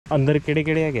अंदर केड़े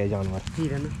केड़े है जानवर?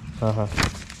 हिरन। हाँ हाँ।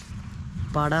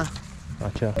 पाड़ा।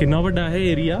 अच्छा, कितना वड्डा है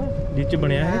एरिया जिस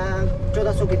बनया है?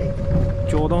 1400 किले।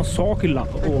 1400 किला।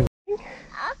 Oh.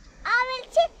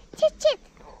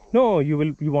 No, you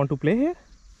want to play here?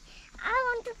 I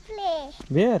want to play.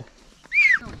 Where?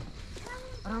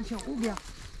 आराम से हो गया।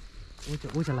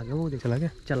 वो चला गया, वो देख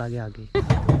चला गया आगे।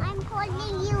 I'm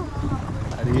holding you.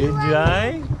 Are you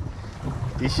enjoying?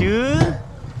 Issue?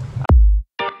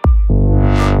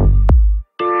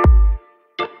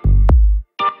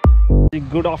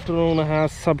 Good afternoon है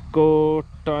सबको।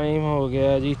 टाइम हो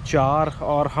गया जी 4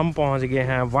 और हम पहुंच गए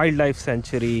हैं वाइल्ड लाइफ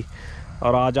सेंचुरी।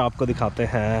 और आज आपको दिखाते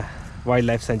हैं वाइल्ड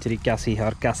लाइफ सेंचुरी कैसी है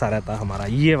और कैसा रहता है हमारा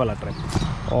ये वाला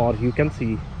ट्रिप। और you can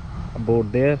see about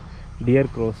their dear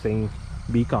crossing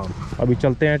B काम। अभी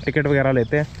चलते हैं, टिकट वगैरह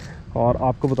लेते हैं और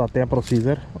आपको बताते हैं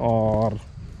प्रोसीजर और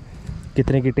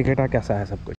कितने की टिकट है, कैसा है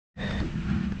सब कुछ।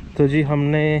 तो जी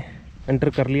हमने एंटर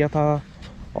कर लिया था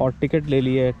और टिकट ले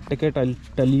लिए। Ticket I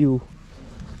tell you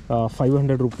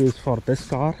 500 rupees for this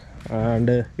car and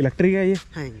electric है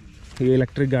ये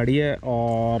इलेक्ट्रिक गाड़ी है।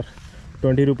 और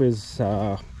 20 रुपीज़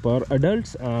पर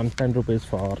adults and 10 rupees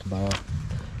for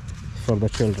the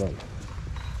children.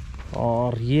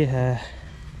 और ये है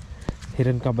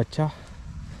हिरन का बच्चा,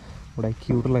 बड़ा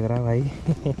क्यूट लग रहा है भाई।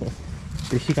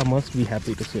 Rishika must be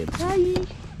happy to see it.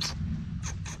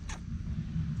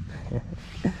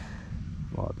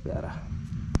 बहुत प्यारा।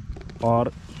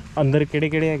 और अंदर केड़े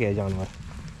केड़े है जानवर?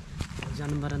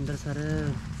 जानवर अंदर सर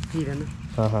हिरन।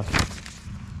 हाँ हाँ।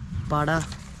 पाड़ा।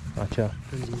 अच्छा,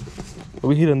 वो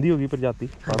भी हिरन दी होगी प्रजाति।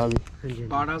 पाड़ा भी?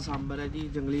 पाड़ा सांबर है जी,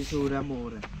 जंगली सूर है,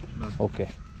 मोर है। ओके।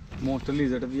 मोस्ट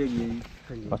लिजर्ड भी है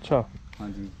जी। अच्छा हाँ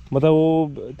जी। मतलब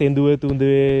वो तेंदुए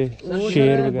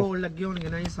शेर वगैरह बोर्ड लगे होंगे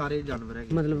ना, ये सारे जानवर है।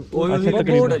 मतलब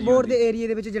बोर्ड दे एरिया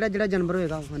ਦੇ ਵਿੱਚ ਜਿਹੜਾ जानवर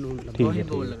होएगा ਸਾਨੂੰ मतलब ਉਹੀ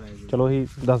बोर्ड लगाएगा। चलो ही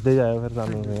दस दे जाए फिर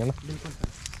सानू है ना।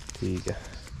 ठीक है,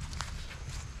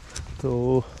 तो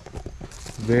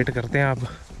वेट करते हैं आप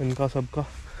इनका सबका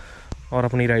और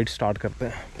अपनी राइड स्टार्ट करते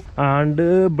हैं। एंड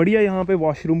बढ़िया यहाँ पे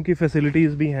वॉशरूम की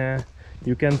फैसिलिटीज़ भी हैं।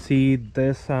 You can see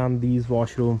this and these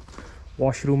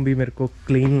washroom भी मेरे को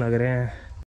क्लीन लग रहे हैं।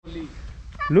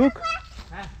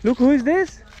 Look who is this?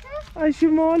 A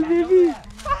small baby.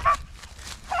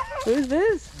 Who is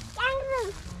this? Kangaroo.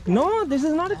 No, this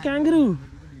is not a kangaroo.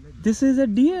 This is a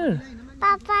deer.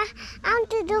 Papa, I want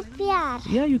to do PR.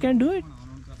 Yeah, you can do it.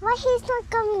 Why he's not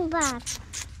coming back?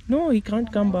 No, he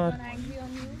can't come back.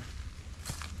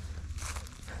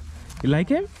 You like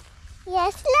him?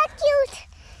 Yes, look cute.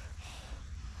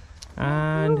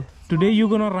 And today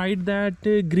you're gonna ride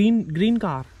that green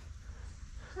car.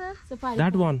 Safari.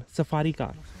 That one, safari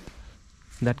car.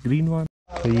 That green one.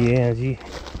 तो ये है जी,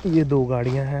 ये दो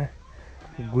गाड़ियाँ हैं,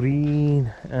 green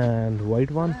and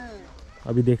white one.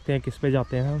 अभी देखते हैं किस पे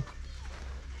जाते हैं हम।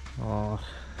 और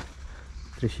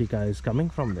Trishika is coming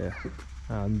from there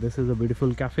and this is a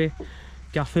beautiful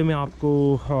cafe में आपको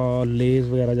लेज़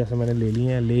वगैरह जैसे मैंने ले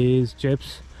लिए हैं, लेज़,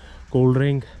 chips, cold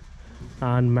drink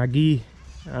and Maggi.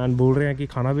 And बोल रहे हैं कि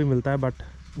खाना भी मिलता है, but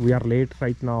we are late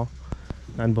right now.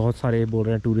 And बहुत सारे बोल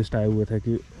रहे हैं टूरिस्ट आए हुए थे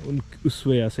कि उस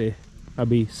वजह से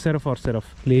अभी सिर्फ और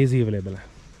सिर्फ लेज़ ही अवेलेबल है।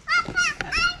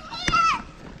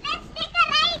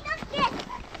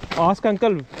 Ask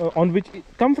uncle on which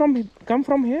come from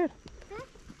here.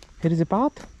 Here is a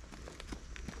path.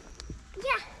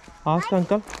 Yeah. Ask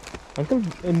uncle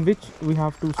in which we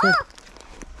have to sit.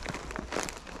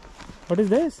 What is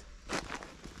this?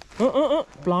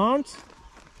 Plants.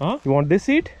 Huh? You want this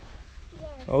seat?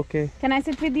 Yes. Okay. Can I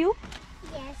sit with you?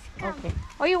 Yes, come. Okay.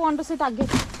 Or you want to sit again?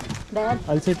 There.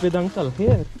 I'll sit with uncle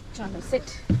here. Chalo, sit.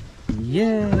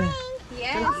 Yeah.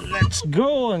 Yes. Let's go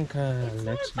uncle.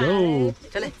 Let's go.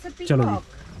 चलो जी,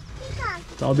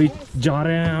 तो अभी जा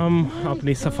रहे हैं हम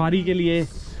अपनी safari के लिए।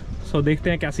 सो देखते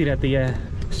हैं कैसी रहती है।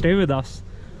 Stay with us.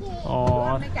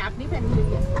 और कैप नहीं पहनी हुई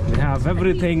है। we have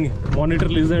everything. Monitor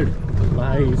lizard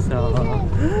भाई साहब।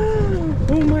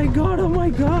 Oh my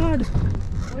god.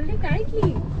 Holding काय की?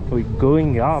 We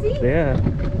going up there.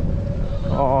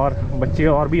 और बच्चे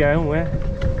और भी आए हुए हैं,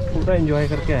 पूरा एंजॉय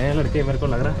करके आए हैं लड़के, मेरे को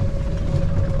लग रहा है।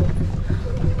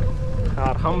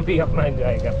 और हम भी अपना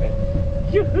एंजॉय करते हैं।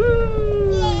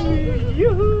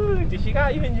 Jessica,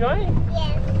 are you enjoying?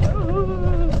 Yes.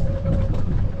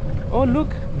 Oh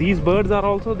look, these birds are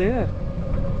also there.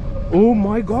 Oh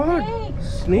my god,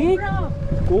 snake,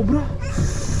 cobra.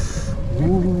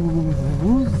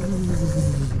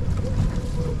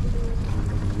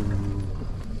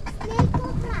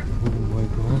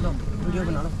 Video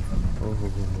बना लो। Oh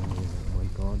my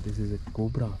god, this is a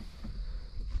cobra.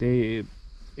 ते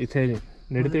इथे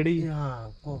नेड़े तेड़े ही।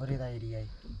 हाँ, कोबरे का एरिया है।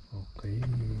 ओके।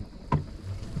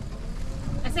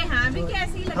 ऐसे भी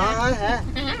कैसे ही लगा हाँ है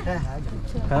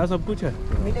है सब कुछ है।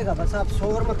 मिलेगा, बस आप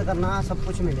शोर मत करना, सब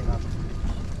कुछ मिलेगा।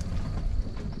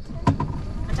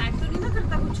 अटैक तो नहीं ना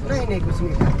करता कुछ? नहीं नहीं कुछ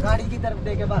नहीं करता। गाड़ी की तरफ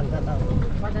दे के भाग जाता हूँ।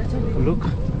 पता चले look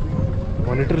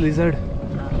monitor lizard.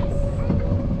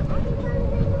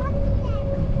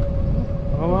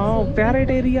 Wow parrot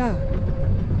area.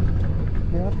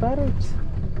 यार पैरेट्स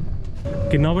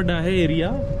कितना बड़ा है एरिया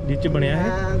जिच बनया है?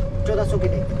 1400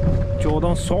 किले।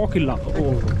 1400 किला।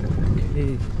 ओके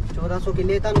 1400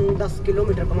 किले का 10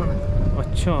 किलोमीटर कमाना है।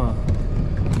 अच्छा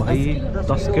भाई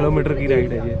 10 किलोमीटर की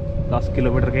राइड है ये। 10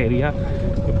 किलोमीटर का एरिया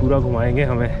ये पूरा घुमाएंगे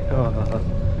हमें।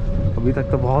 अभी तक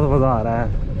तो बहुत मज़ा आ रहा है।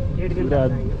 1.5 घंटा पूरा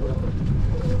लगाएंगे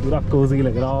पूरा कोजी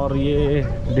लग रहा है और ये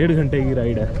 1.5 घंटे की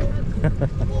राइड है।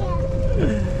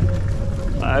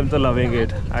 I am so loving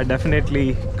it. I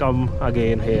definitely come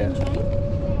again here.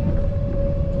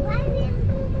 Why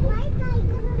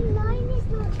tiger and lion is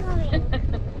not coming?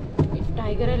 if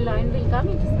tiger and lion will come,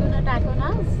 it is going to attack on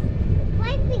us.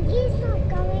 Why piggy is not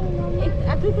coming, Mama?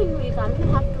 Everything will come. You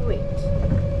have to wait.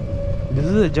 This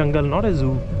is a jungle, not a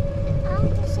zoo. I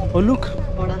want to sit. Oh look!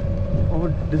 पड़ा। Oh,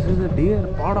 this is a deer.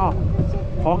 Pada.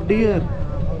 Hawk deer.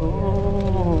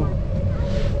 Oh.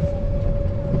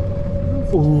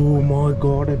 Oh my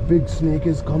God! A big snake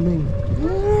is coming.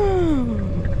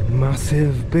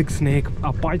 Massive big snake.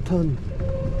 A python.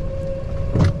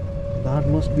 That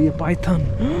must be a python.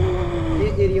 ये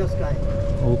area उसका है।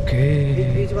 Okay.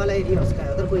 बीच वाला area उसका है,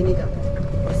 उधर कोई नहीं जाता।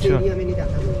 इस अच्छा। एरिया में नहीं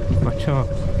जाता कोई। अच्छा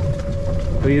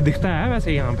तो ये दिखता है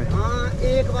वैसे यहाँ पे? हाँ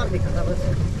एक बार दिखा था बस,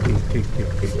 ठीक ठीक ठीक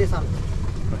ठीक। पिछले साल।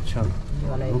 अच्छा ये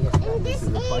वाला area. In this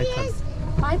area python. is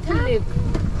Python live.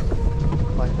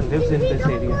 Python lives in this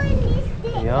area.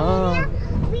 Yeah.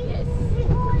 Yes.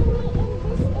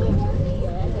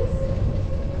 Yes.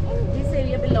 This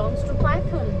area belongs to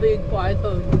python. Big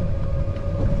python.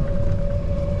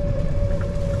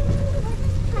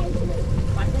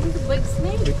 Python is a big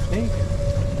snake. Big snake.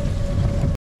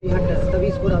 हट तभी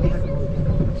इसको रावी हट बोलते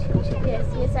हैं। Yes,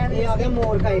 yes, I'm. ये आ गया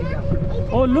मोर का area.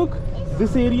 Oh look,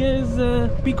 this area is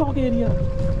peacock area.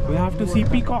 We have to see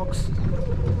peacocks.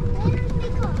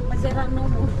 But there are no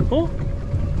more. Oh,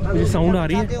 ये sound आ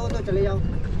रही है। चाहते हो तो चले जाओ।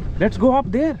 Let's go up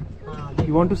there. हाँ,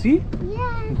 You want to see?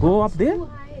 Yeah. Go up there. Too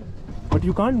high. But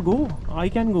you can't go. I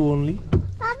can go only.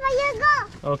 Papa, you go.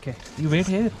 Okay. You wait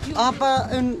here. आप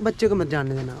इन बच्चे को मत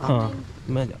जाने देना। आप हाँ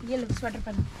मैं जा। ये लो स्वेटर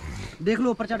पहनो. देख लो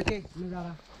ऊपर चढ़ के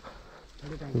नजारा।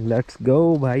 Let's go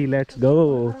भाई, let's go.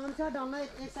 आराम से डालना,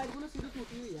 एक साइड को ना सीधी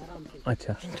टूटी हुई है आराम से।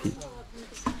 अच्छा ठीक।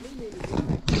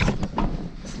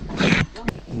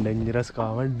 डेंजरस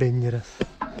काम है, डेंजरस।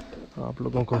 आप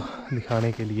लोगों को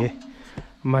दिखाने के लिए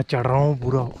मैं चढ़ रहा हूँ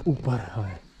पूरा ऊपर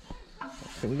है।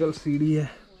 सिंगल सीढ़ी है,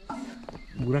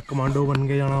 पूरा कमांडो बन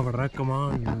के जाना पड़ रहा है।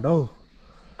 Commando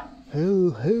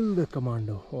hill hill the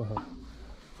commando. ओह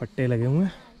फट्टे लगे हुए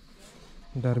हैं,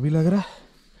 डर भी लग रहा है।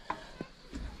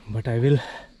 But I will.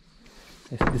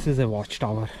 This is a watch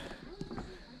tower.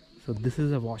 So this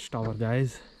is a watch tower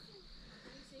guys.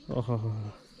 ओह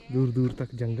दूर दूर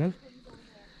तक जंगल।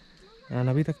 एंड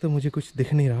अभी तक तो मुझे कुछ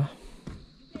दिख नहीं रहा।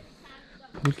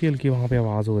 हल्की हल्की वहाँ पे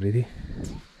आवाज़ हो रही थी।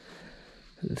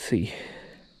 सी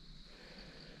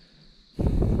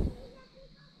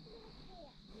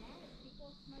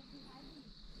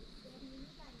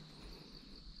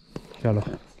चलो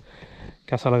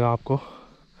कैसा लगा आपको?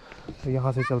 तो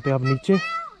यहाँ से चलते हैं अब नीचे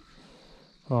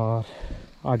और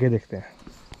आगे देखते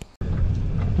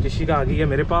हैं। ऋषिका आ गई है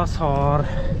मेरे पास। और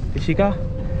Rishika,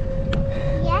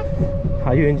 Yes.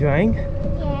 Are you enjoying?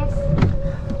 Yes.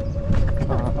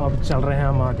 अब चल रहे हैं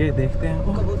हम आगे, देखते हैं।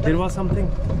 There was something.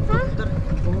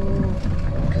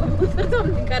 कबूतर तो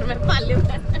हमने घर में पाले हुए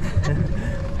हैं.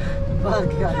 बाहर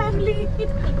की गाड़ी। फैमिली.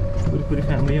 पूरी पूरी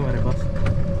फैमिली है हमारे पास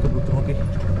कबूतरों की।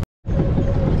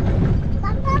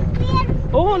 Papa, where?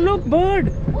 Oh look, bird!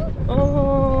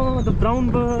 Oh, the brown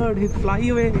bird. He's fly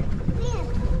away. Where?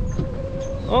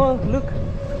 Oh look,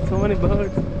 so many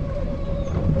birds.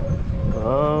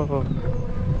 Oh,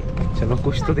 चलो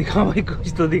कुछ तो दिखा भाई,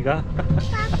 कुछ तो दिखा।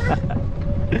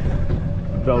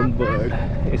 ब्राउन बर्ड,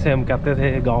 इसे हम कहते थे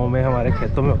गांव में, हमारे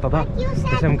खेतों में होता था।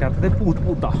 इसे हम कहते थे पूत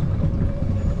पूता।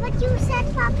 What you said,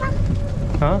 Papa?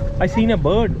 हाँ, I seen a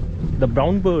bird, the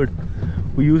brown bird.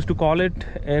 We used to call it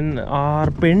in our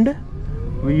pind.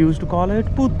 We used to call it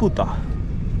poot puta.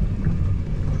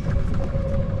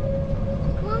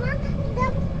 Mama,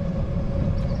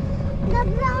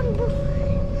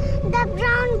 the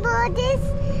brown bird is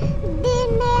the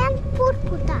name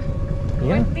Putputa.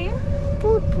 Yeah,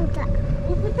 Putputa.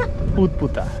 poot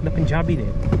puta, the Punjabi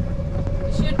name.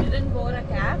 She didn't wear a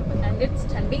cap and it's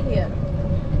standing here.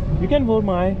 You can wear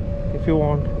my if you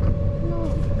want. No.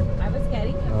 I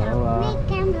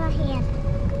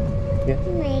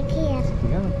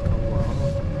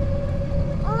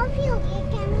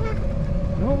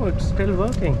still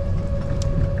working.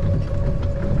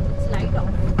 Slide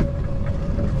off.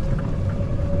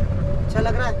 अच्छा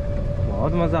लग रहा है।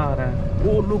 बहुत मजा आ रहा है।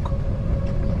 Oh look,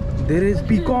 there is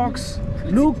peacocks.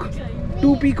 Look,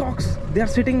 2 peacocks. They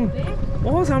are sitting.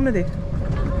 Oh सामने देख।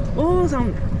 Oh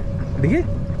सामने। दिखे?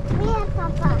 Where,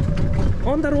 Papa?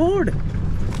 On the road.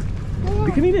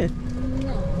 दिख नहीं रहे?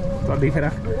 तो दिख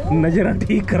रहा। नजरा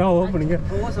ठीक कराओ अपनी।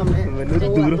 वो सामने। मैंने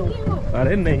दूर।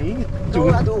 अरे नहीं। दो।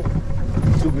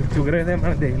 चुग रहे थे,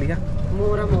 मैंने देख लिया।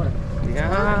 मोरा।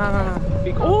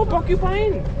 Yeah. Oh,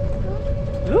 porcupine.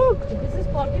 Look. This is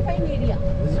porcupine area.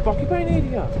 This is porcupine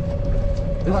area.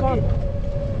 This one.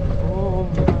 Oh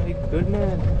my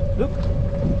goodness. Look.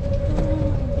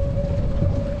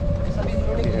 सभी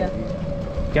इन्होंने किया।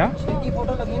 क्या? इनकी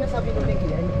फोटो लगी है ना, सभी इन्होंने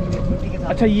किया है इनकी मिट्टी के साथ।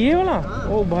 अच्छा ये वाला? हाँ।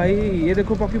 ओ भाई ये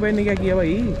देखो porcupine ने क्या किया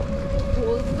भाई।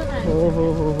 Holes बनाए। ओ हो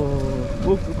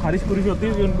वो खारिश खुरिश होती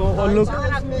है उनको। और लोग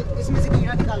इसमें से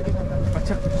कीड़ा निकाल के खाता है।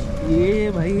 अच्छा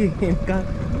ये भाई इनका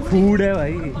फूड है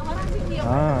भाई। बाहर से किया।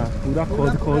 हाँ पूरा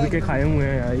खोद के खाए हुए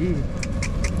हैं भाई।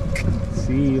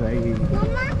 सी भाई,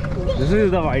 Mama, this is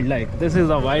the wildlife. This is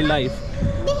the wildlife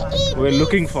they eat we're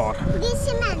looking for. this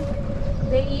cement.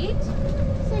 They eat.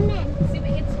 Cement.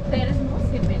 There is no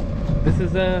cement. This is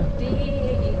the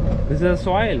They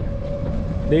soil.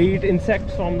 They eat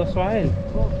insects from the soil.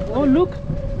 Oh look,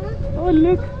 Huh? oh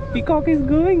look, peacock is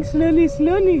going slowly.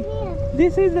 Where?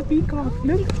 This is the peacock.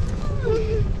 Look,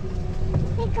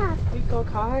 Pick up. peacock.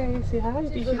 Hi, say hi.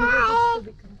 Hi.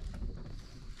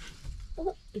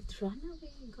 Oh, it's run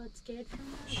away. Got scared from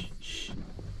us.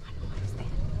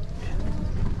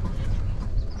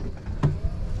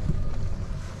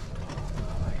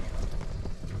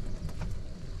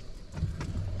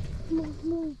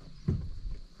 Move.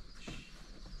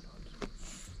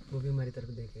 वो भी हमारी तरफ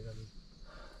देखेगा अभी।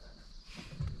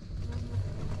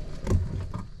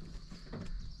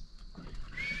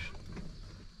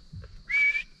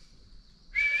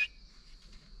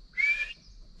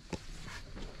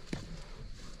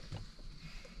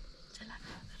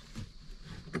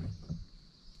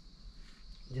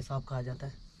 जो सांप खा जाता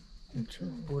है,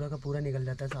 पूरा का पूरा निकल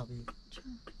जाता है सांप ही।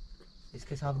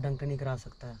 इसके सांप डंक नहीं करा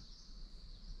सकता है।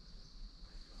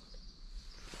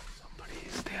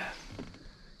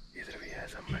 इधर भी है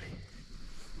somebody.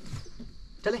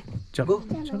 चले चलो Go.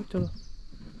 चलो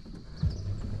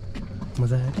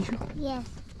मजा आया tissue? Yes.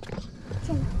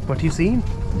 What you seen?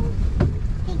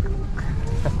 Take a look.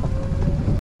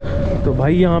 तो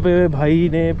भाई यहाँ पे भाई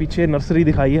ने पीछे नर्सरी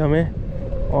दिखाई है हमें,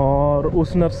 और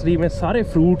उस नर्सरी में सारे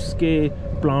फ्रूट्स के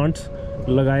प्लांट्स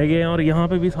लगाए गए हैं, और यहाँ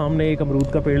पे भी सामने एक अमरूद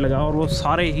का पेड़ लगा, और वो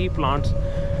सारे ही प्लांट्स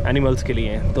एनिमल्स के लिए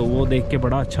हैं। तो वो देख के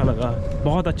बड़ा अच्छा लगा।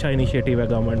 बहुत अच्छा इनिशिएटिव है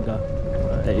गवर्नमेंट का।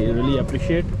 I really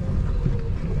appreciate.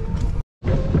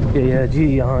 ये है जी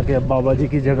यहाँ के बाबा जी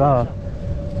की जगह,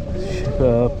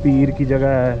 पीर की जगह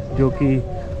है जो कि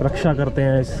रक्षा करते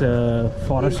हैं इस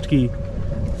फॉरेस्ट की।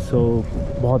 सो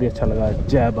बहुत ही अच्छा लगा।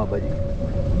 जय बाबा जी।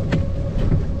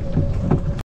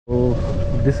 तो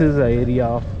this is area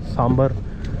sambar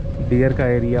dear का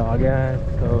एरिया आ गया है।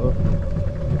 तो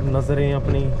नज़रें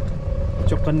अपनी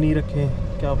चौकन्नी रखें,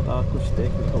 क्या पता कुछ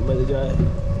देखने को मिल जाए।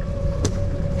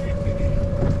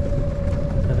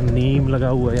 नीम लगा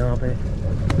हुआ है यहाँ पे।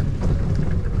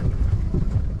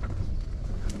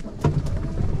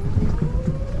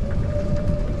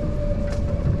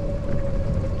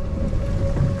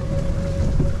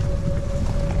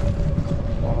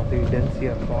 बहुत ही डेंस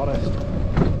फॉरेस्ट।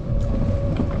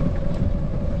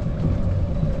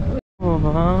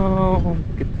 वाह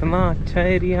कितना अच्छा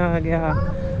एरिया आ गया।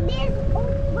 There's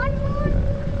one more.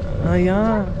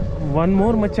 यहाँ वन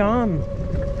मोर मचान।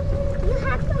 You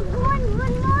have to go on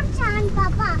one more chant,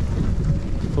 Papa.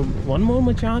 One more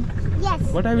मचान। Yes.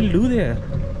 What I will do there?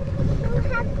 You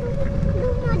have to do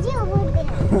Moji over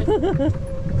there.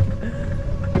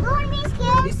 Don't be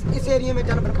scared. इस area में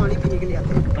जानवर पानी पीने के लिए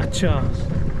आते हैं। अच्छा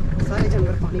सारे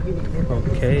जानवर पानी पीने के लिए आते हैं।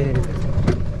 ओके।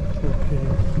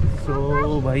 सो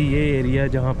भाई ये एरिया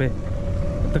जहाँ पे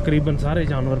तकरीबन सारे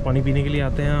जानवर पानी पीने के लिए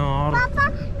आते हैं, और Papa,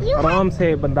 you आराम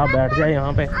से बंदा बैठ जाए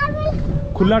यहाँ पे। I will,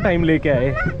 खुला टाइम लेके आए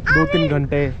 2-3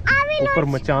 घंटे I will ऊपर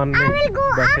not- मचान I में will go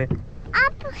बैठे।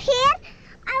 up here.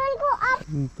 I will go up.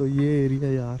 तो ये एरिया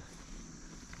यार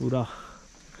पूरा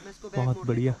मैं इसको बैक बहुत मोड़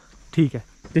बढ़िया। ठीक है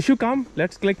tissue come,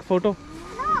 let's click photo, No,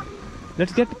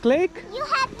 let's get click you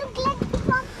have to click from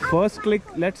up. First click,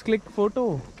 let's click photo.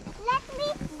 Let me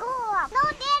go up. No,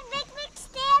 there are big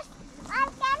stairs. I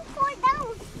can't fall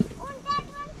down. On that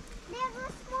one, there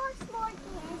were small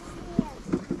stairs.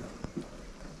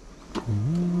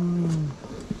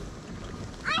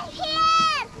 I'm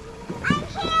here. I'm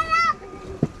here up.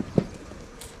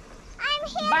 I'm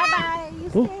here. Bye up. bye.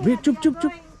 Oh wait, चुप चुप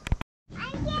चुप,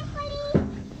 I'm carefully.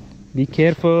 Be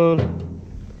careful.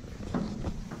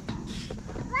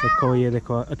 देखो ये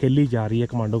देखो, अकेली जा रही है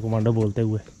कमांडो कमांडो बोलते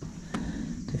हुए।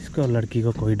 इसको लड़की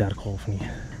को कोई डर खौफ नहीं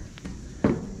है।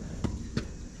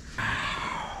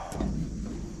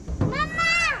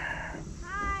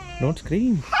 Don't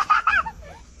scream.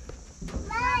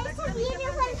 Wow, it's a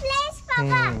beautiful place,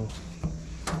 Papa.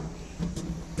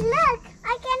 Look,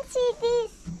 I can see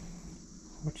this.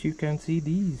 But you can see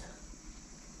these.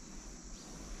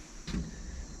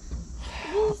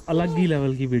 अलग ही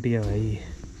लेवल की ब्यूटी है भाई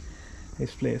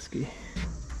इस प्लेस की।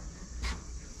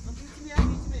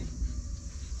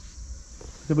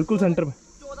 तो बिल्कुल सेंटर में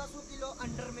 1400 किलो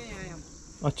अंडर में है हम।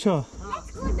 अच्छा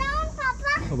Let's go down,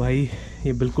 Papa. तो भाई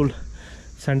ये बिल्कुल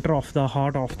centre of the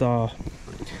heart of the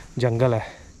jungle है।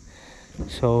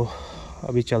 सो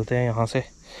अभी चलते हैं यहाँ से,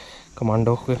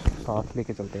 कमांडो के साथ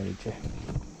लेके चलते हैं नीचे।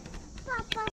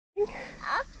 Papa.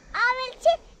 I will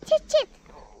chip.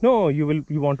 No you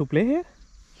want to play here?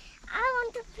 I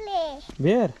want to play.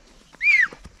 Where?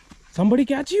 Somebody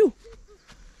catch you.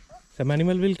 Some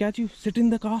animal will catch you. Sit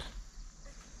in the car.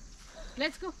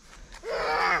 Let's go.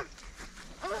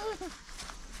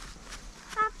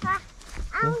 Papa,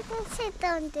 I want to sit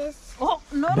on this. Oh,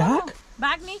 no. Back?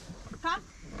 Back nahi. Come.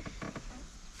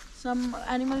 Some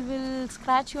animal will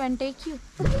scratch you and take you.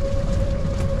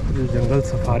 जो जंगल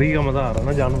safari का मजा आ रहा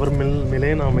ना, जानवर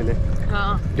मिले ना मिले,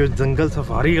 हाँ। जो जंगल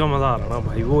सफारी का मजा आ रहा ना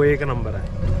भाई, वो एक नंबर है,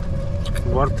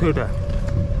 वर्थ इट है।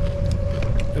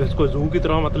 इसको जू की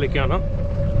तरह मत लेके आना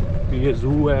कि ये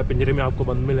जू है, पिंजरे में आपको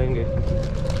बंद मिलेंगे।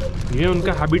 ये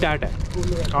उनका हैबिटेट है,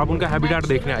 आप उनका हैबिटेट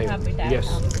देखने आए हो। यस,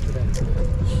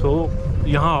 सो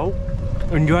यहाँ आओ,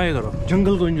 एंजॉय करो,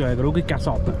 जंगल को एंजॉय करो कि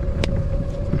कैसा होता है,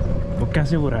 वो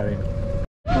कैसे वो रह रहे हैं।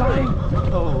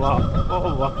 ओह वाह, ओह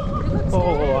वाह, ओह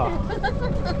वाह,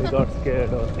 we got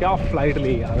scared। क्या फ्लाइट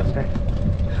ली यार उसने।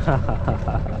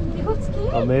 You got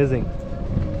scared? Amazing.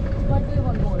 What do you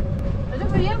want more? अच्छा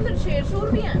भैया अंदर शेर शूर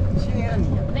भी हैं? शेर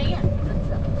नहीं है।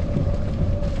 अच्छा।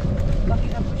 बाकी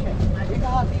सब कुछ है, एक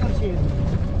हाथी और शेर।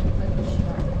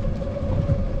 अच्छा।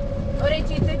 और ये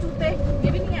चीते चूते ये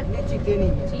भी नहीं है? ये चीते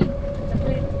नहीं है। जी। अच्छा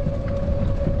फिर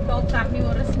टॉप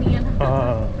कार्निवोरस नहीं है ना?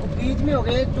 हाँ वो बीच में हो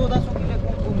गए 1400 किलो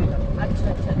घूमेगा। अच्छा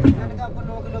अच्छा। मैंने कहा आपको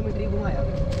 9 किलोमीटर ही घुमाया।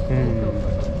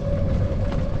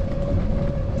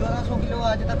 1400 किलो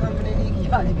आज तक हमने नहीं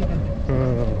किया, आज भी करते।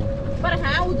 पर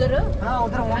है उधर। हाँ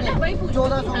उधर होने है, वही पूछ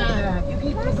 1400 रही थी। है, क्योंकि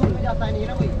इतनी दूर में जाता ही नहीं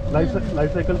ना कोई।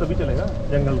 लाइफ साइकिल तभी चलेगा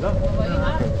जंगल का। वही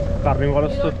ना।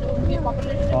 कार्निवोरस तो, उनकी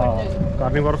population बढ़ हाँ जाएगी।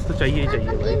 कार्निवोरस तो चाहिए ही चाहिए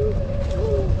भाई।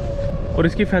 और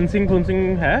इसकी फेंसिंग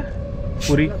है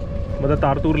पूरी, मतलब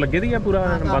तार तूर लगे थी या पूरा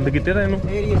बंद किते था इनू?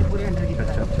 एरिया पूरे अंडर की।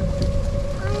 अच्छा अच्छा।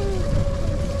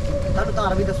 तारू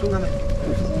तार भी दसूंगा मैं।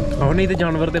 हाँ नहीं तो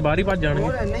जानवर तो बाहर ही भज जाएंगे।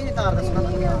 और नहीं तार दसना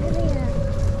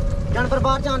जानवर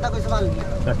बाहर जान का कोई सवाल नहीं है।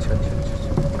 अच्छा अच्छा अच्छा।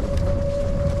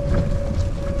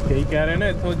 यही कह रहे ना,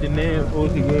 इतों जिन्ने वो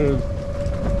सीगे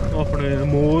अपने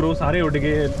मोर वो सारे उड़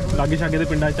गए, लागे शागे के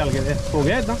पिंडा चल गए, हो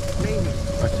गया इदा? नहीं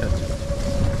अच्छा अच्छा।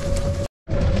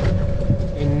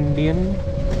 Indian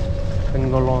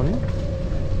pangolin.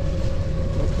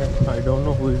 I don't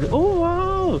know who is it. Oh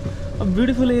wow, a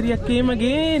beautiful area came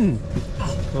again.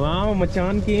 Wow,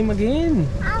 Machan came again.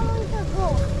 I want to go.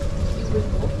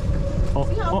 Oh,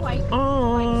 See how oh, white oh.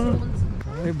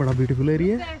 stones. ये बड़ा ब्यूटीफुल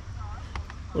एरिया है।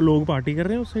 वो लोग party कर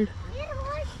रहे हैं उस side.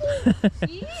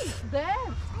 See, there.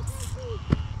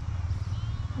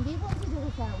 ये कौन सी जगह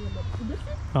से आए वो लोग? उधर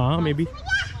से? हाँ मे बी।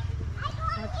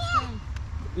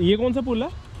 ये कौन सा पुल है?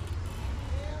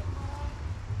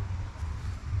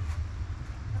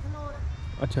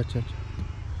 अच्छा अच्छा अच्छा,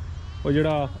 वो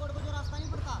जड़ा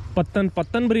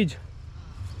पत्तन ब्रिज।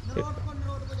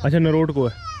 अच्छा नरोट को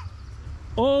है।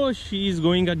 ओह she is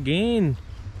going again.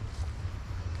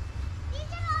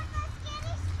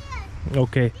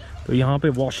 Okay, तो यहाँ पे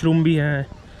वॉशरूम भी है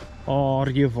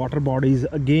और ये water bodies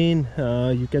again,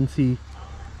 you can see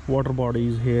water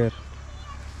bodies hair.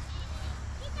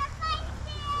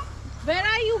 Where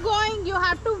are you going? You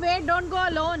have to wait. Don't go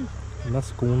alone. ना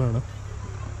सुकून है ना,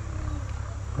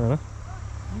 है ना,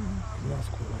 ना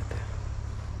सुकून है।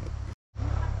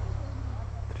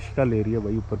 त्रिशका ले रही है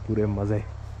भाई ऊपर, पूरे मजे।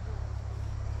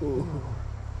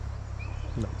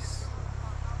 नाइस।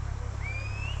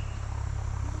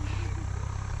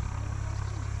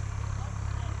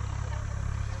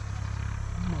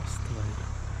 मस्त भाई,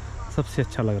 सबसे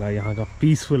अच्छा लग रहा है यहाँ का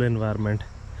पीसफुल एनवायरनमेंट।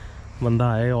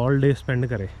 बंदा आए ऑल डे स्पेंड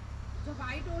करे,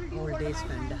 ऑल डे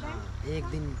स्पेंड। हाँ एक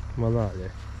दिन मज़ा आ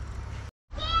जाए।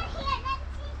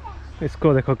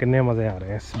 इसको देखो कितने मज़े आ रहे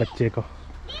हैं, इस बच्चे को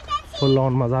फुल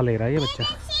ऑन मज़ा ले रहा है ये बच्चा।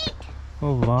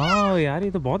 ओह वाह यार,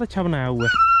 ये तो बहुत अच्छा बनाया हुआ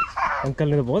है, अंकल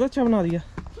ने तो बहुत अच्छा बना दिया।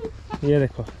 ये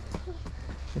देखो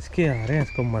इसके आ रहे हैं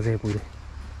इसको मज़े पूरे।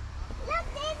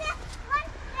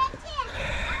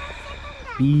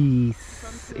 पीस,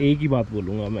 एक ही बात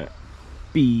बोलूँगा मैं,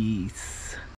 पीस।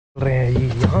 चल रहे हैं ये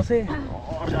यहाँ से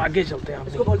और आगे चलते हैं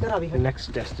इसको बोलते हैं रावी घाट।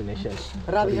 नेक्स्ट डेस्टिनेशन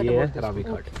रावी घाट ये बोलते हैं रावी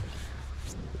घाट।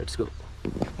 Let's go.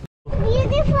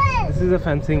 Beautiful. This is a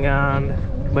fencing and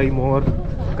भाई मोर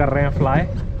कर रहे हैं फ्लाई।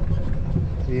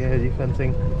 ये है जी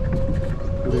फेंसिंग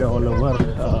पूरे ऑल ओवर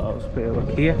उस पर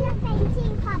रखी है।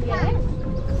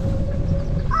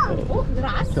 Oh,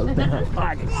 grass. चलते हैं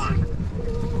आगे।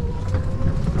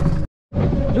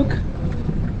 Look,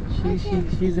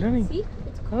 she's running. See?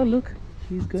 Oh look,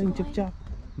 she's going chip chop.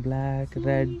 Black,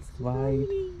 red,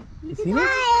 white. You seen it?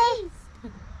 Bye.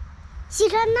 She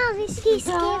ran now. She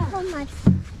escaped from us.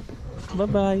 Bye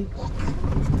bye.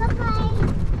 Bye-bye.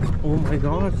 Oh my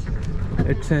God,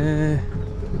 it's a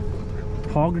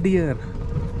hog deer.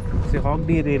 It's a hog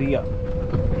deer area.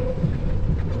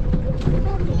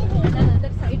 The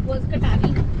other side was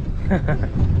Katari.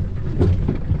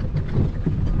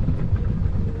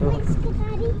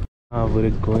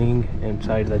 We're going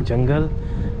inside the jungle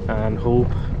and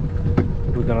hope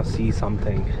we're gonna see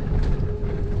something.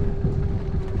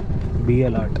 Be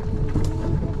alert.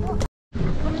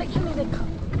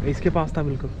 इसके पास था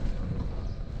बिल्कुल,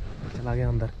 चला गया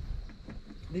अंदर।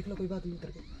 देख लो कोई बात नहीं, उतर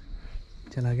के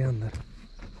चला गया अंदर।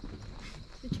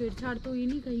 छेड़छाड़ तो ही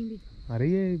नहीं कहीं भी। अरे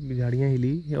ये झाड़ियाँ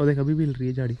हिली, और देख अभी भी हिल रही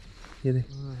है झाड़ी, ये देख।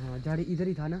 हाँ झाड़ी इधर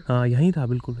ही था ना। हाँ यहीं था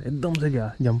बिल्कुल, एकदम से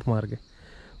गया जंप मार के,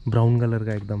 ब्राउन कलर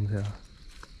का एकदम से।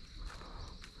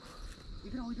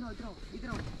 इधर आओ इधर आओ इधर आओ इधर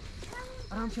आओ,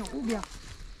 आराम से वो गया,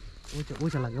 वो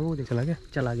चला गया, वो देख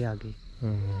चला गया आगे।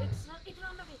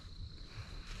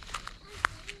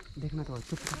 देखना तो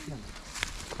चुप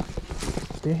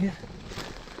Stay here.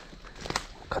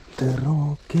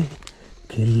 खतरों के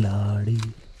खिलाड़ी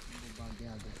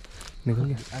निकल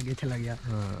गया, आगे चला गया।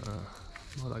 हाँ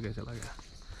बहुत आगे चला गया।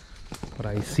 और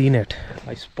I seen it,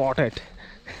 I spot it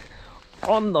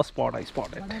on the spot, I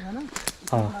spot it.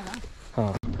 हाँ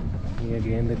हाँ ये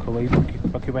गेंद देखो भाई,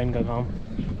 पक्कीपाइन का काम।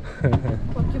 हाँ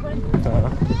पक्कीपाइन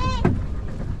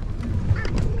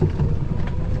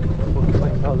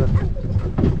का उधर।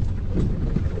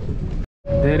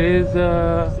 There is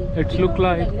it's look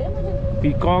like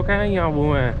peacock है या वो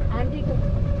है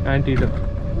anteater.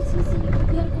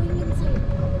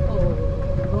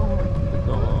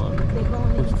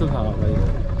 कुछ तो था भाई,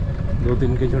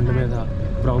 2-3 के झुंड में था,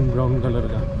 ब्राउन कलर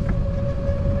का।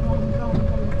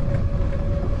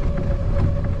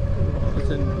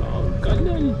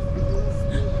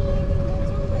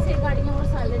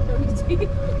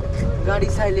 गाड़ी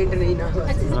साइलेंट नहीं ना।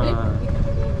 हाँ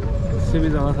इससे भी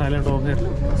ज़्यादा साइलेंट हो फिर।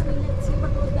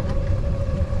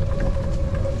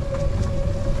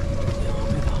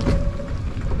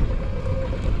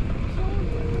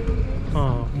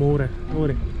 हाँ मोर है वो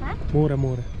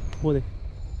देख,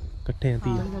 इकट्ठे हैं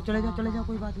 3। चले जाओ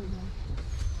कोई बात नहीं।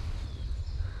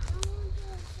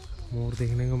 मोर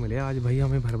देखने को मिले आज भाई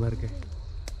हमें भर के।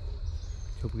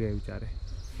 छुप गए बेचारे,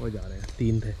 वो जा रहे हैं,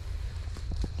 3 थे।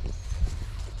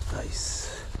 Nice.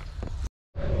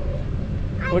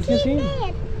 What you see?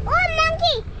 Oh,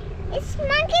 monkey! It's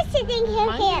monkey sitting here.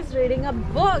 Monkey is reading a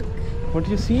book. What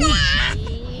you see?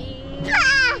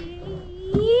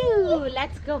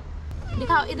 Let's go.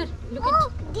 दिखाओ इधर, look Oh, at.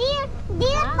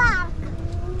 deer park.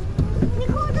 We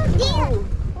go to deer.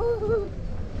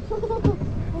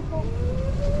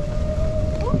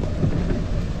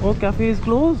 Oh, cafe is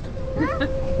closed.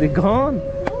 They're gone.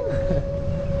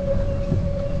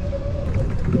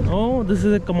 Oh, this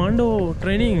is a commando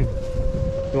training.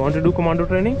 You want to do commando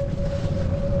training?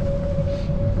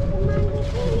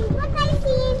 What I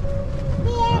see?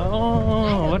 Deer.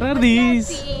 Oh, what are these?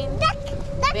 Duck.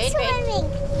 Duck Wait. swimming.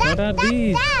 What are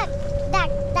these?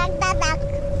 Duck.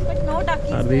 But no duck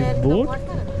is Are these there in the boat?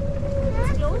 water.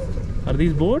 It's closed. Are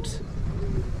these boats?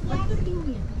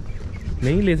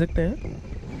 नहीं ले सकते हैं।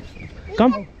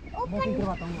 कम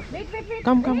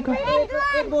कम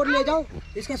एक board ले जाओ,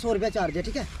 इसका 100 रुपया charge है,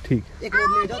 ठीक है? ठीक एक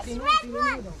बोर्ड ले जाओ, तीनों ले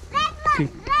जाओ। ठीक।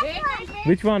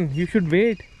 Which one? You should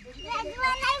wait. Red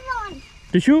one I want.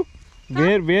 Tissue?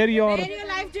 Wear your Wear your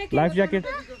life jacket. life jacket.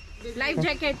 Life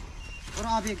jacket. और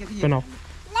आप एक ये पहनाओ,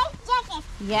 Life jacket.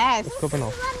 Yes. इसको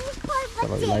पहनाओ। One is for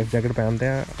चलो बच्चे. लाइफ जैकेट पहनते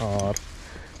हैं और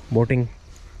बोटिंग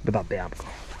बताते हैं आपको।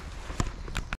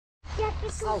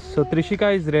 So Trishika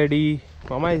is ready,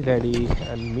 Mama is ready,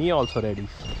 and me also ready.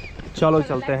 चलो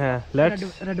चलते हैं। Let's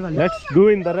go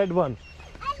in the red one.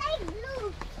 I like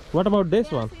blue. What about this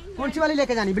one? कौन सी वाली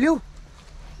लेके जानी? ब्लू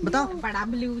बताओ। बड़ा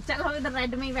ब्लू। चलो इधर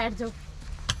रेड में ही बैठ जाओ।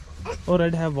 ओ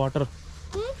रेड है वाटर,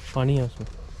 पानी है उसमें।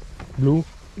 ब्लू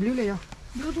ब्लू ले जाओ।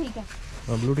 ब्लू ठीक है।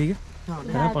 हाँ ब्लू ठीक है। हाँ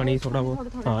है पानी थोड़ा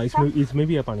बहुत। हाँ इसमें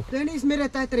भी है पानी। नहीं इसमें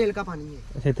रहता है, तरेल का पानी है।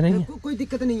 अच्छा इतना ही है। कोई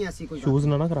दिक्कत नहीं है ऐसी कोई। शूज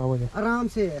ना खराब हो जाए। आराम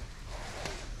से है।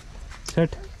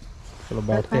 सेट। चलो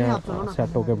बैठते हैं,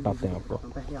 सेट होके बताते हैं आपको।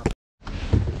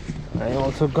 I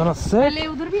also gonna sit। पहले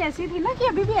उधर भी ऐसी थी ना कि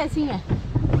अभी भी ऐसी है?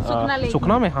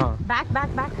 सुखना में हाँ। बैक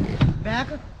बैक बैक बैक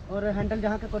और हैंडल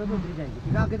जहाँ के करोगे उधर जाएगी।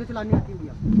 ठीक है, आगे तो चलानी आती हुई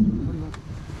आप।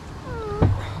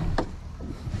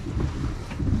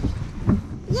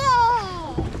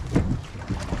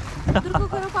 उधर को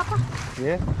करो पापा।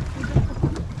 ये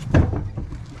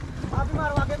आगे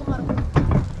मारो, आगे को मारो।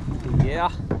 ये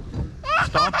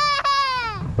स्टॉप।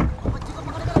 बच्ची को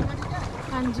पकड़ के रखना, ठीक है?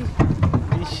 हाँ जी।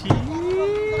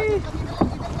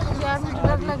 यार मुझे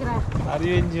डर लग रहा है। Are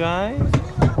you enjoying?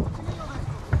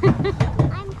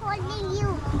 I'm holding you.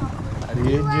 Are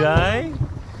you enjoying?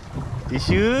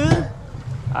 Tishu?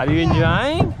 Are you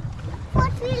enjoying?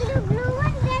 What will the blue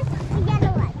one get? The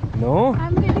yellow one. No?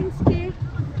 I'm getting scared।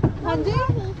 हाँ जी।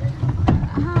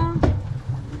 हाँ।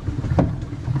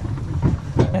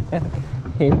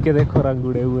 इनके देखो रंग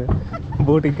उड़े हुए,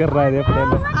 बोटिंग कर रहा है अपने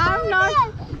लोग। I'm not।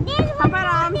 हम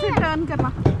आराम से टर्न करना।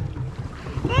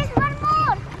 There's one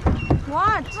more.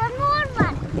 What? One more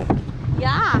one.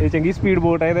 Yeah। ये चंगी स्पीड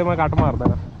बोट है, मैं कट मार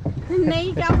देना।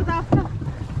 नहीं क्या पता आपका।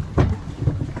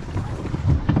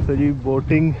 तो जी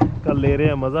बोटिंग का ले रहे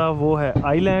हैं मज़ा, वो है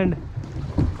आइलैंड।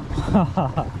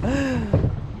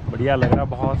 बढ़िया लग रहा है,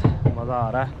 बहुत मज़ा आ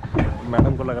रहा है।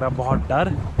 मैडम को लग रहा है बहुत डर,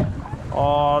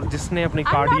 और जिसने अपनी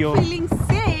कार्डियो feeling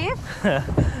safe।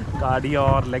 कार्डियो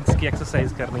और लेग्स की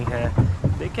एक्सरसाइज करनी है,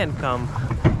 they can come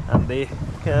and they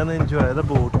can enjoy the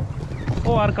boat.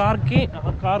 O R car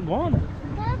gone,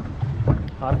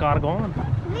 are car gone.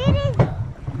 Where is?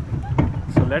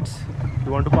 So let's,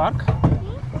 you want to park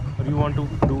or you want to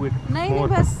do it नहीं more?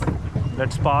 नहीं बस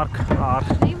Let's park our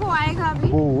नहीं, वो आएगा अभी।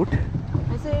 boat.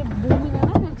 ऐसे booming है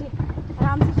ना नीचे,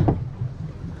 आराम से।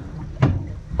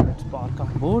 Let's park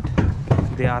our boat.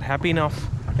 They are happy enough.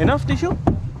 Enough tissue?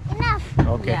 Enough.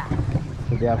 Okay. Yeah।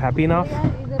 So they are happy enough. यार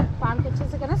इधर पार्क अच्छे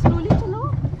से करना, स्लोली चलो।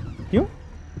 क्यों?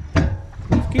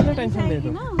 उसकी ना टेंशन ले जाएगी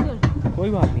दो, ना उधर। कोई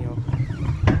बात नहीं होगा।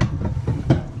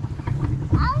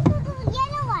 Out to the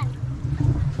yellow one.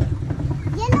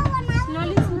 Yellow one.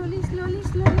 Slowly slowly slowly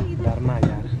slowly इधर। डरना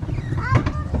यार। Out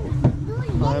to do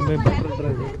हाँ yellow मैं one. Butter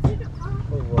driver.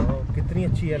 ओह वाह कितनी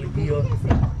अच्छी है लगी। और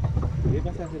ये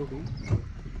बस ऐसे रुकी।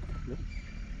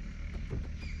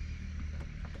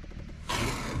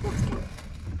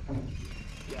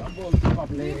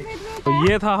 तो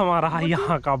ये था हमारा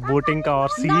यहाँ का बोटिंग का और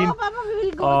scene, No, Papa, we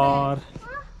will go और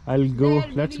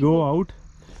लेट्स गो आउट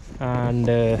एंड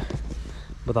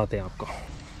बताते हैं आपको।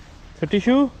 तो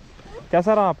टिशू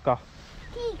कैसा रहा आपका?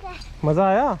 ठीक है। मज़ा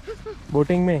आया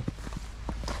बोटिंग में?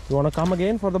 You want to come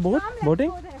again for the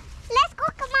boating? Let's go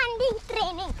commanding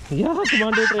training. या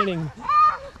commando training.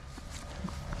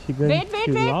 Wait.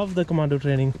 Love the commando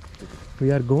training. We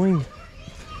are going.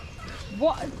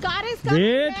 Car is coming.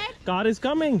 Wait, car is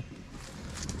coming.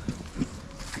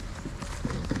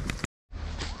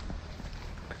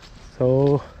 So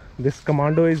this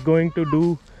commando is going to do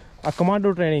a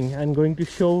commando training and going to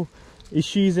show if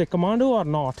she is a commando or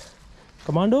not.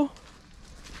 Commando,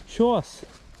 show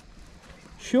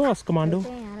us commando.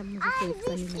 I'm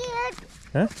scared.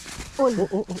 हैं?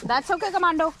 That's okay,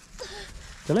 Commando.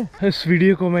 चले इस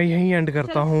video को मैं यहीं and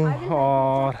करता हूँ,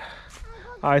 और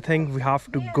I think we have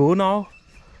to go now,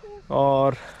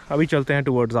 और अभी चलते हैं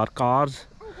towards our cars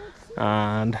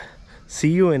and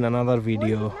C you in another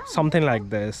video something like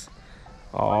this.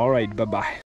 Alright, bye bye.